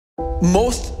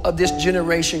Most of this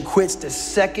generation quits the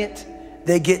second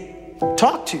they get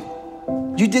talked to.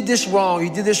 You did this wrong,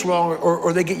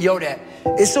 or they get yelled at.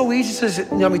 It's so easy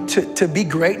to be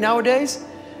great nowadays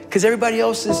because everybody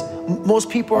else is, most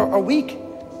people are weak.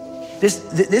 This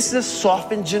is a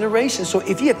softened generation. So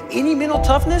if you have any mental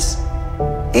toughness,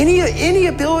 any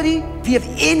ability, if you have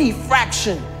any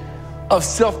fraction of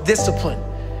self-discipline,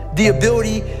 the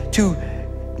ability to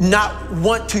not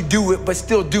want to do it, but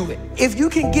still do it. If you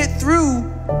can get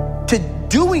through to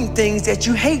doing things that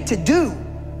you hate to do,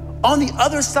 on the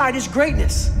other side is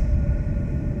greatness.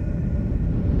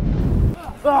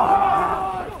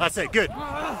 That's it, good.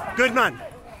 Good, man.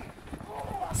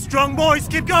 Strong boys,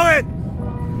 keep going.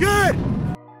 Good.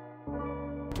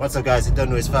 What's up, guys? You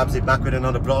don't know, it's Fabziy back with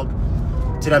another vlog.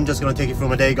 Today I'm just gonna take you through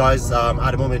my day, guys.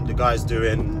 At the moment, the guys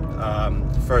doing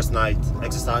first night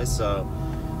exercise, so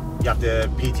you have the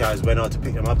PTIs went out to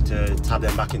pick them up to tab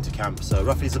them back into camp. So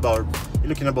roughly it's about, you're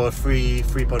looking at about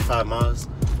 3.5 miles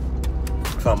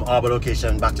from our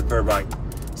location back to Pirbright.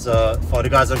 So for the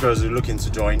guys and girls who are looking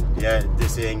to join, yeah,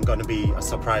 this ain't gonna be a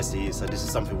surprise to you. So this is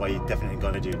something what you're definitely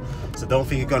gonna do. So don't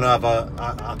think you're gonna have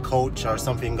a coach or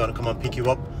something gonna come and pick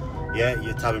you up. Yeah,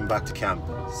 you're tabbing back to camp.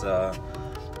 So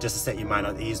just to set your mind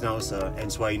at ease now. So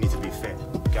hence why you need to be fit,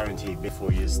 guaranteed,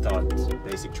 before you start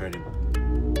basic training.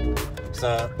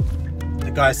 So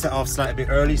the guys set off slightly bit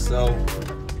early, so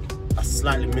I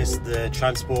slightly missed the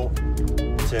transport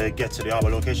to get to the harbour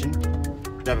location.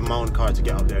 They have a mountain car to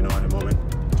get up there now at the moment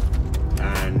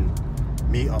and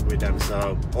meet up with them.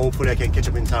 So hopefully I can catch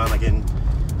up in time. I can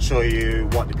show you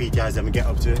what the PTIs them get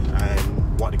up to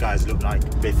and what the guys look like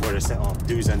before they set off,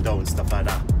 do's and don'ts, stuff like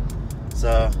that.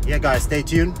 So yeah, guys, stay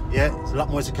tuned. Yeah, there's a lot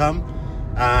more to come,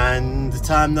 and the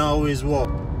time now is what,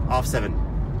 7:30.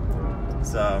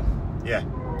 So yeah,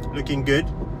 looking good.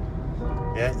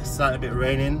 Yeah, it's starting a bit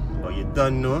raining, but you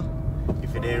don't know,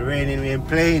 if it ain't raining, we ain't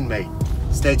playing, mate.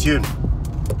 Stay tuned.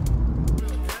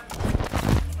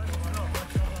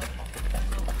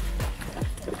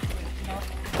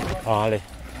 Ali.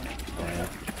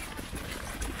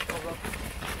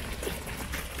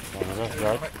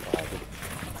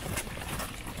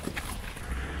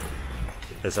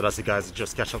 Yeah, so that's the guys that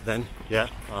just catch up then. Yeah,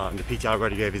 the PTI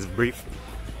already gave his brief,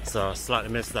 so I slightly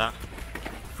missed that.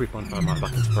 3.5 miles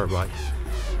back into Pirbright.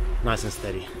 Nice and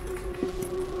steady.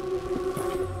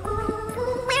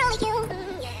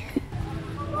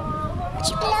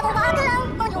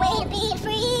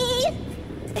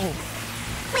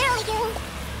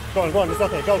 Go on, it's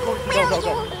okay. Go. Put in!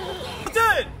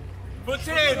 Put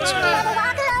in!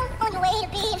 On your way to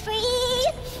being free.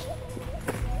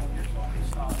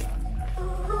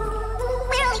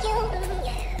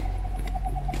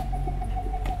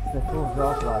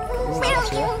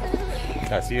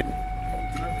 That's you.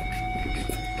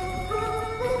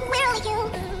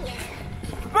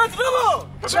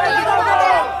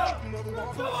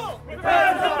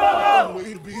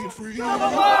 Way to being free.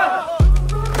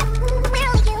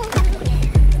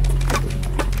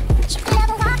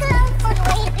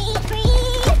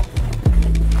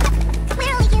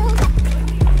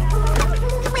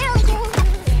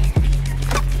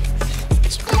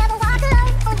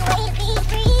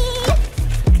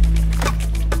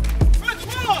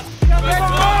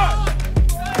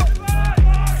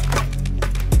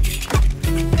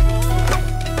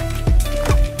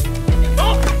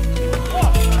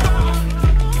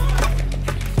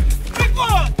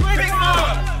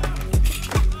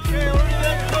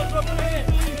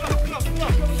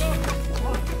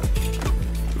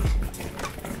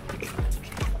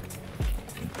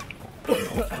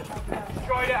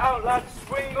 Stride it out, lads.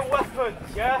 Swing the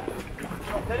weapons, yeah?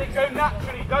 Let it go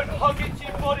naturally. Don't hug it to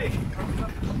your body.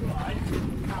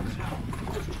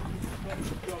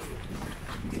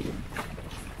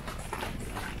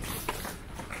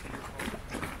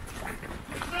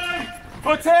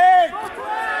 Put in!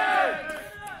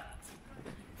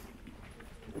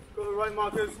 Got the right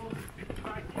markers.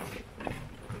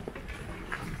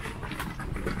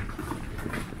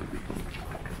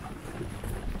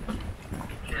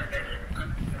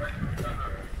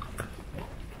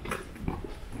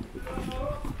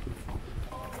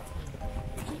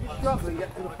 Struggling,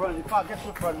 get to the front. You can't get to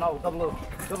the front now. Double away.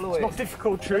 It's not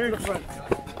difficult, true. Get to the front.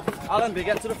 Allenby,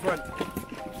 get to the front.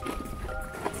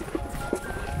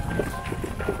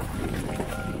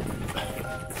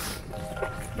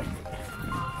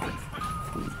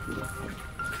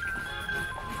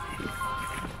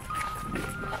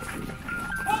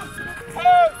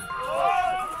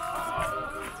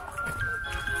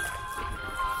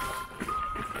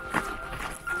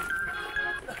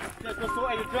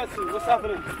 What's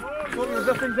happening? There's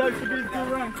nothing there to be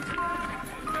around.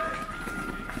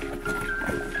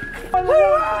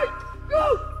 Alright! Go!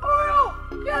 Hurry up!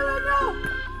 Get there now!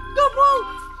 Double!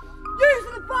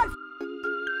 Using the back!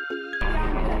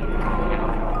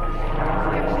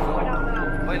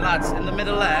 Wait lads, in the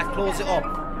middle there, close it up.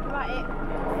 Right,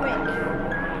 quick.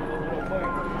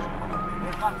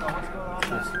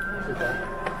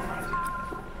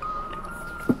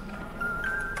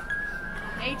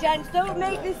 Hey gents, don't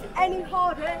make this any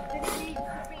harder than it needs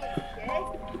to be, okay?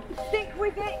 Stick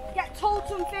with it, get told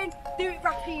something, do it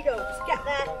rapido. Just get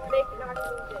there, make it nice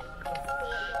and easy.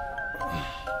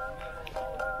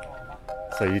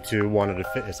 So you two one of the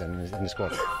fittest in the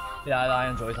squad? Yeah, I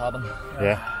enjoyed having.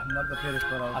 Yeah. Not the fittest,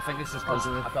 but I think it's just because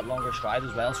I've got longer stride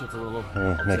as well, so it's a little...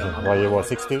 Well, you're what,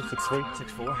 6'2", 6'3"?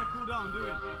 6'4".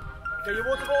 get your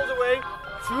water balls away,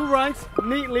 through ranks,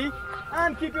 neatly,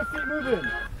 and keep your feet moving.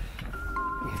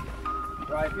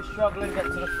 Right, if you're struggling, get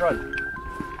to the front.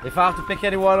 If I have to pick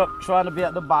anyone up trying to be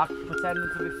at the back, pretending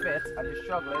to be fit, and you're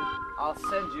struggling, I'll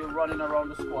send you running around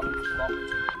the squad and stop.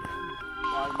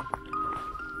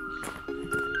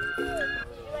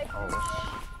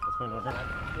 Yeah,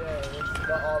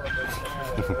 got all of it.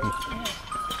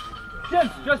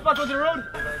 Gents, just back on the road.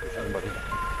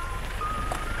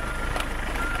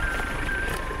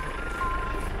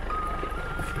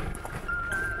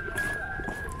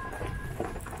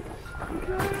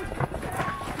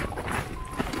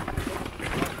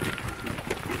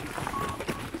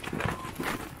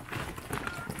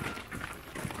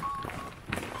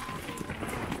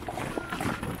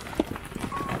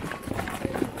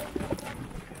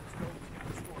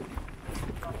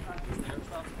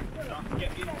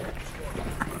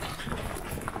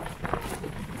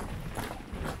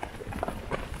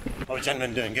 How are you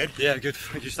gentlemen doing? Good? Yeah, good.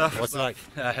 Good stuff. What's it like?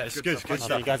 It's good stuff.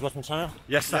 You guys watch my channel?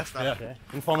 Yes, sir. Yeah. Yeah.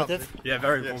 Informative? Yeah,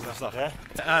 very informative stuff.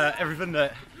 Yeah. Everything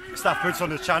that staff puts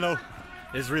on the channel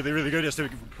is really, really good. It's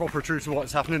proper true to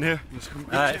what's happening here. If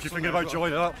you're thinking about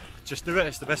joining up, just do it.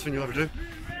 It's the best thing you'll ever do.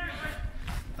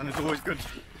 And there's always good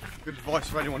advice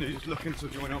for anyone who's looking to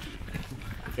join up.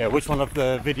 Yeah, which one of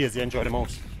the videos you enjoy the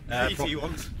most? PT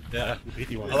ones. Yeah. The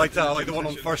PT ones. I like that. I like the one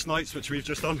on first nights, which we've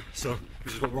just done. So,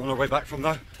 which is what we're on our way back from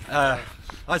now.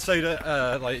 I'd say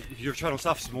that like your channel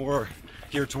stuff is more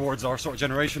geared towards our sort of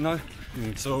generation now.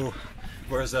 So,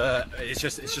 whereas it's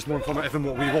just more informative than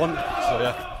what we want. So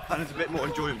yeah, and it's a bit more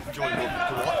enjoyable to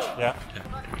watch. Yeah.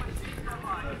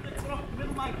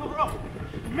 Middle man, cover up.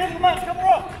 Middle man, cover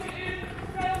up.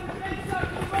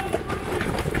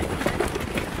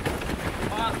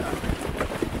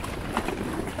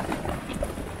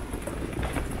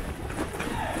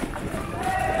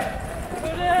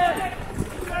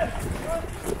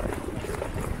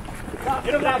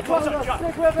 Get him down, close up,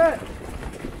 Stick with it.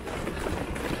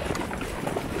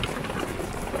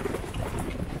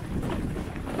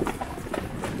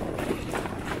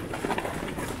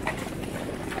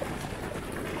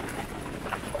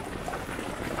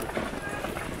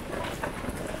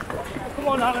 Come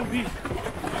on, Alan, please.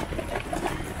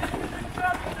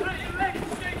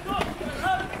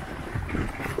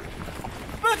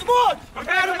 Prepare to march!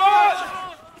 Prepare to march!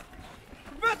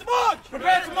 Prepare to march!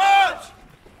 Prepare to march!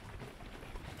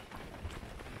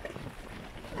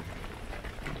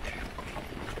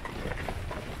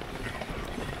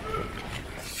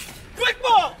 Quick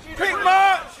march! Quick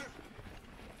march!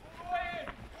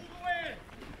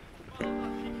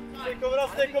 Stay covered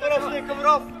off, stay covered off, stay covered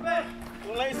off.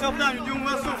 Don't let yourself down, you're doing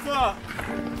well so far.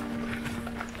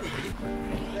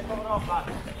 Stay covered off, lad.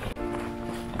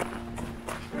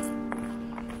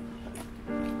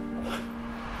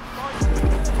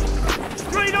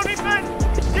 Green on his man!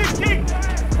 Kick!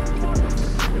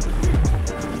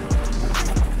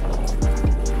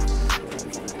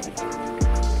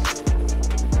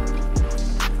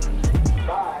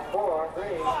 5, 4, 3,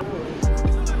 2.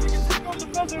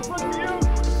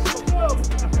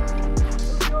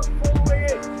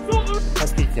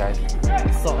 Let's beat guys.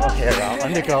 Sort of here now.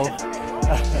 On the go. Come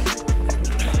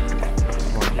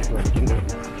on, you can do it.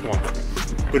 Come on.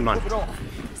 Good man.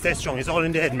 Stay strong. It's all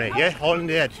in the head, mate. Yeah? All in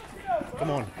the head.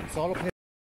 Come on. It's all up here.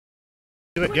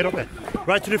 Do it. Get up there.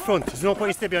 Right to the front. There's no point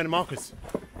you stay behind the markers.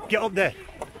 Get up there.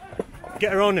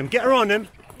 Get around them. Get around them.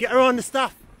 Get around the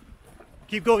staff.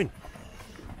 Keep going.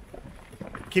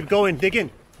 Keep going. Dig in.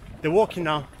 They're walking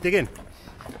now. Dig in.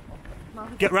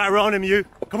 Get right around them, you.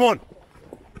 Come on.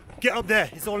 Get up there.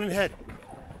 It's all in the head.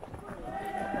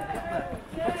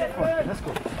 Let's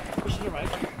go. Push to the right.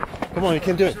 Come on, you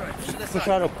can do it. Push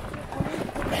right up.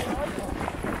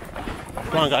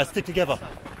 Come on, guys. Stick together.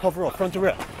 Cover up. Front to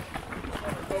rear.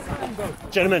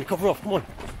 Gentlemen, cover up. Come on.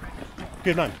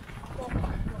 Good man.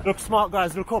 Look smart,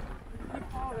 guys. Look up.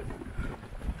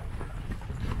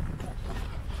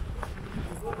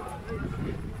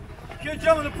 and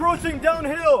gentlemen, approaching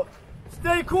downhill.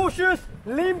 Stay cautious,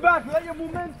 lean back, let your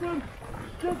momentum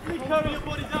gently carry your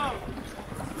body down.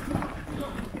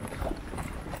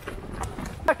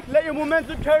 Let your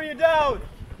momentum carry you down.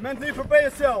 Mentally prepare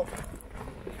yourself.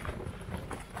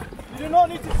 You do not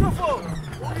need to shuffle. All you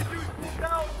do is pull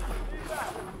down, lean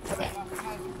back.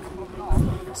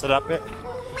 So that bit,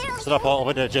 so that part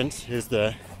over there, gents, is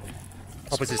the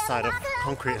opposite side of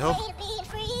Concrete Hill.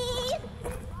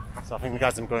 So I think the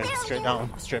guys are going straight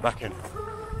down, straight back in.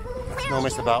 No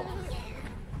mess about.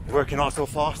 Working out so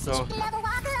far, so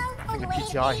I think the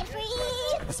PTI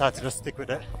decided to just stick with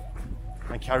it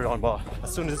and carry on. But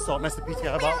as soon as it starts messing the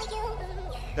PTI about,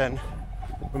 then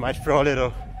we might throw a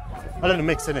little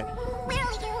mix in it.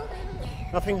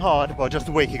 Nothing hard, but just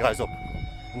to wake you guys up,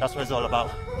 and that's what it's all about.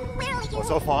 But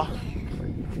so far,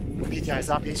 PTI is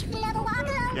happy.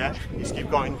 Yeah, you just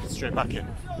keep going straight back in.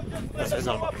 That's what it's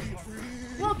all about.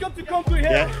 Welcome to Concrete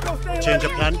Hill. Yeah, change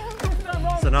of plan.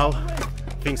 So now,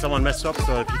 I think someone messed up,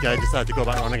 so PTI decided to go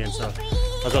back on again. So,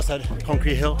 as I said,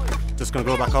 Concrete Hill, just gonna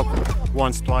go back up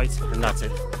once, twice, and that's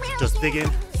it. Just dig in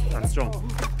and strong.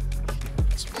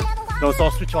 Don't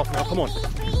start switch off now, come on.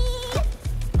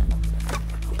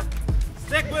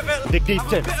 Stick with it. Dig deep, Have a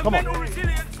Tim, bit of come on. mental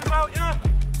resilience about you.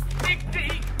 Dig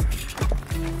deep.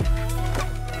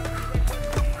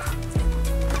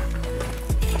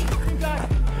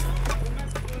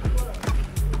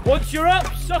 Once you're up,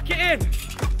 suck it in.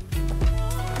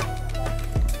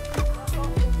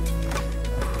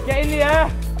 Get in the air.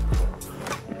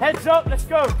 Heads up, let's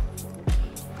go.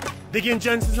 Dig in,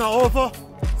 gents, it's not over.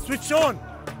 Switch on.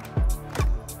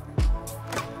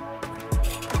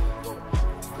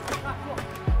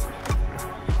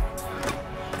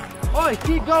 Oi,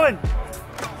 keep going.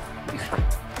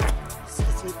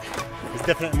 It's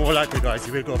definitely more likely, guys,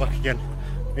 you will go back again.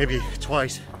 Maybe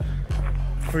twice,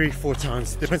 3-4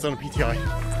 times, depends on the PTI.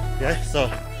 Yeah, so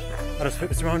I'll just flip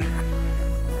this around.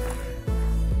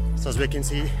 So as we can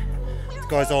see, the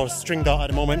guys are stringed out at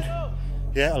the moment.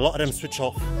 Yeah, a lot of them switch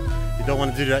off. You don't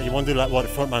want to do that, you want to do like what the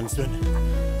front man's doing.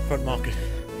 Front market.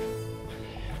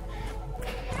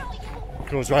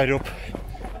 Goes right up.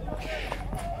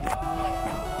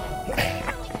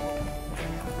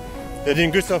 They're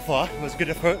doing good so far, it was a good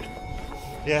effort.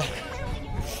 Yeah.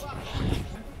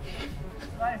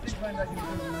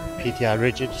 PTI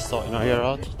rigid, sorting our hair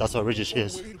out. That's how rigid she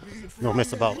is. No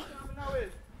mess about.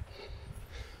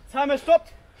 Time has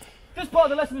stopped. This part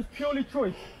of the lesson is purely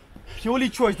choice. Purely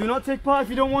choice. Do not take part if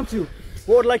you don't want to.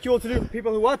 What I'd like you all to do,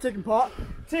 people who are taking part,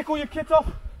 take all your kit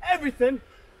off, everything,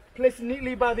 place it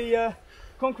neatly by the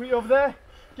concrete over there.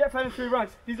 Get fed in 3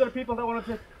 ranks. These are the people that want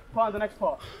to take part in the next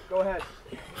part. Go ahead.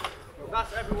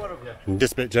 That's every one of you. And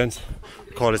this bit, gents,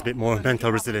 call this bit more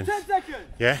mental resilience. 10 seconds.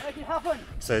 Yeah? Make it happen.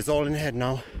 So it's all in the head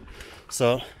now.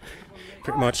 So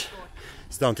pretty much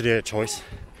it's down to their choice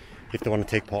if they want to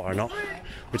take part or not.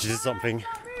 Which is something,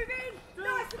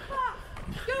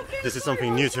 this is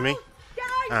something new to me.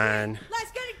 And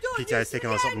PTI is taking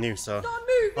on something new, so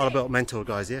all about mental,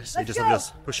 guys, yeah? So you just have to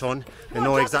just push on. They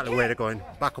know exactly where they're going.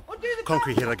 Back up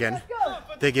Concrete Hill again.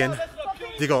 Dig in,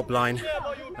 dig up line,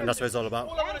 and that's what it's all about.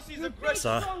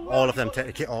 So all of them take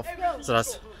the kit off, so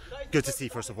that's good to see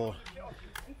first of all.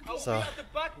 So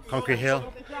Concrete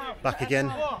Hill, back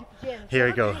again. Here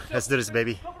we go, let's do this,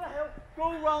 baby.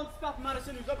 Go round Staff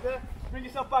Madison, who's up there. Bring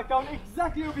yourself back down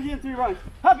exactly over here in 3 rounds.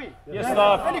 Happy? Yes,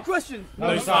 sir. Any questions?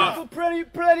 No, sir.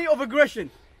 Plenty of aggression.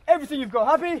 Everything you've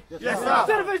got. Happy? Yes, sir.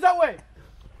 Turn the face that way.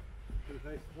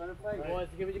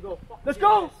 Let's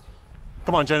go.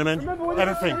 Come on, gentlemen,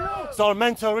 everything. It's all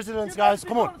mental resilience, guys,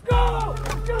 come on. Go.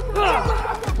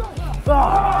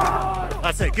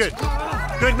 That's it, good.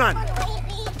 Good, man.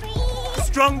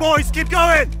 Strong boys, keep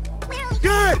going.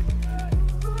 Good.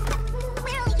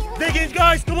 Dig in,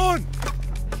 guys, come on.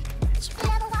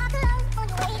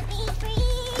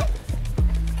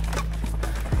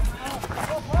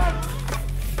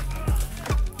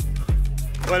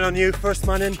 Well on you, first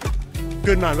man in.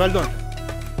 Good man, well done.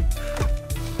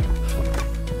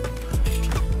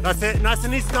 That's it, nice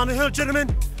and easy down the hill,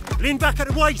 gentlemen. Lean back at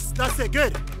the waist, that's it,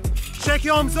 good. Shake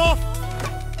your arms off.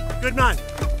 Good man.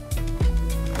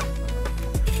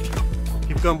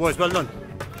 Keep going, boys, well done.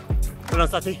 Well done,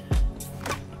 Sati.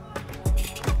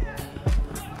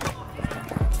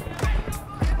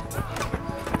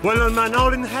 Well done, man,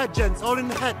 all in the head, gents, all in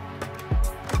the head.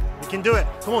 You can do it,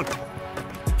 come on.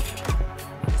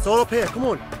 It's all up here, come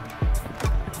on.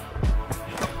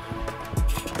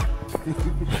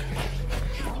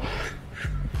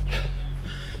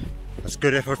 That's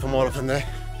good effort from all of them there.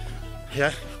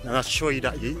 Yeah, and that's show you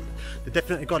that they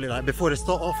definitely got it. Like before they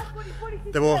start off,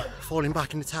 they were falling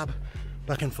back in the tab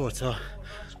back and forth. So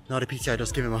now the PTI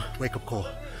just give him a wake-up call.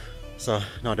 So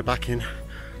now they're back in,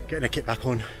 getting the kit back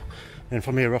on, and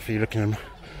from here roughly looking at him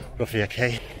roughly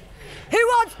okay. Who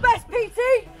wants best PT?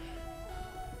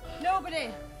 Nobody.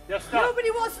 Yes, stop.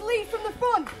 Nobody wants to lead from the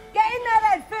front. Get in there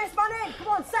then, first man in. Come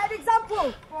on, set an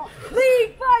example.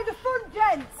 Lead by the front,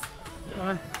 gents.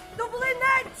 Double in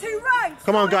there, 2 ranks.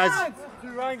 Come on, guys.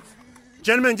 2 ranks.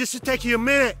 Gentlemen, this should take you a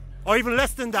minute or even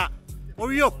less than that.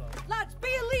 Hurry up. Lads, be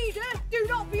a leader, do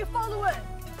not be a follower.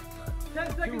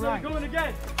 10 seconds, I'm going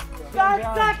again. 10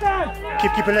 seconds.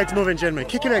 Keep your legs moving, gentlemen.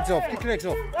 Kick your legs off. Kick your legs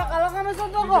off.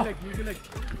 Move your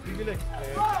leg.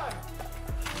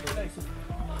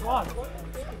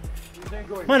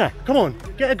 Mana, come on,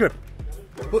 get a grip.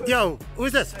 Yo, who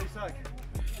is this?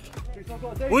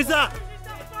 Who is that?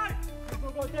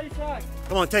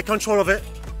 Come on, take control of it.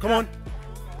 Come on.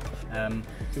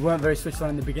 We weren't very switched on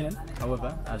in the beginning,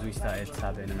 however, as we started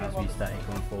tabbing and as we started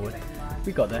going forward,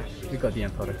 we got there, we got the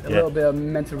end product. A little bit of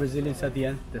mental resilience at the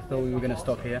end. They thought we were going to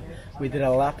stop here. We did a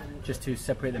lap just to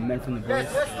separate the men from the boys.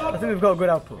 I think we've got a good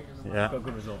output. Yeah, we've got a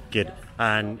good result. Good.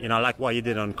 And you know, I like what you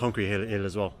did on Concrete Hill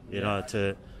as well. You know,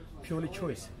 to purely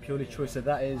choice. So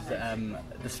that is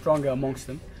the stronger amongst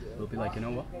them will be like, you know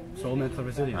what, it's all mental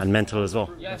resilience. And mental as well.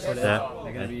 That's what it is.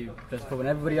 They're going to be, that's when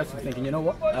everybody else is thinking, you know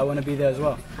what, I want to be there as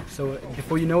well. So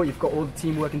before you know it, you've got all the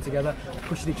team working together,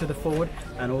 pushing each other forward,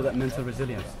 and all that mental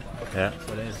resilience. Yeah. That's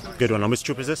what it is. Good one. And which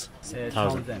troop is this?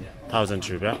 Townsend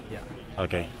Troop, yeah? Yeah.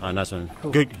 Okay, nice one.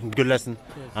 Cool. Good lesson.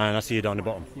 And I'll see you down the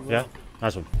bottom. Yeah?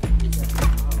 Nice one.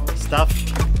 Staff,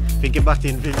 thinking back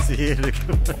to Vince here.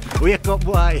 Wake up,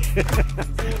 boy.